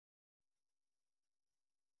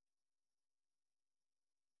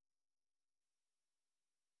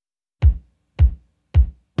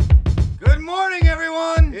Good morning,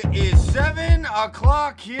 everyone. It is 7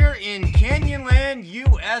 o'clock here in Canyonland,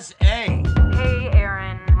 USA. Hey,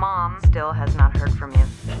 Aaron. Mom still has not heard from you.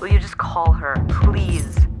 Will you just call her,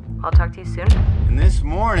 please? I'll talk to you soon. And this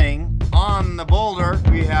morning, on the boulder,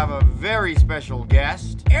 we have a very special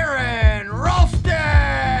guest, Aaron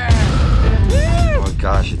Ralston! Oh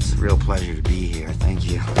gosh, it's a real pleasure to be here. Thank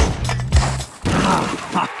you.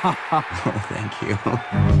 Oh, thank you.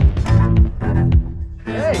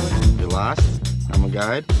 Hey, You lost? I'm a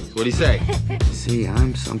guide. What'd he say? See,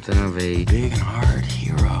 I'm something of a big and hard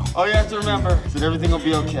hero. all you have to remember is that everything will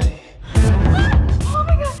be okay. Oh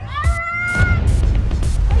my God.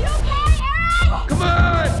 Are you okay, Aaron? Come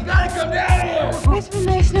on, you gotta come down here! It's been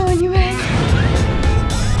nice knowing you, man.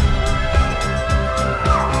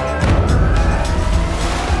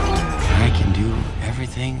 I can do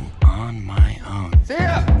everything on my own. See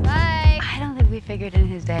ya! Bye. I don't think we figured in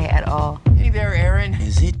his day at all. Hey there, Aaron.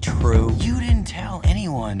 Is it true? You didn't tell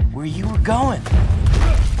anyone where you were going.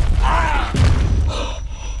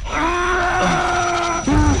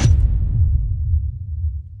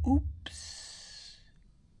 Oops.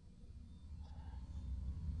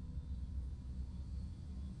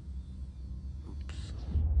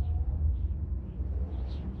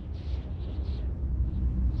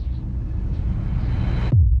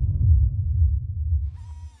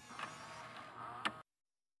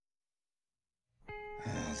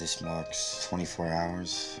 This marks 24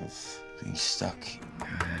 hours of being stuck.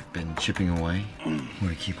 I've been chipping away. Want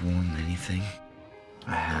to keep warm than anything.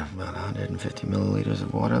 I have about 150 milliliters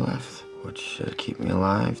of water left, which should keep me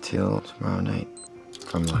alive till tomorrow night,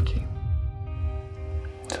 if I'm lucky.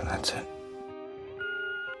 So that's it.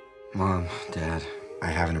 Mom, Dad, I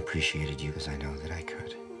haven't appreciated you as I know that I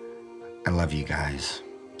could. I love you guys,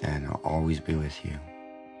 and I'll always be with you.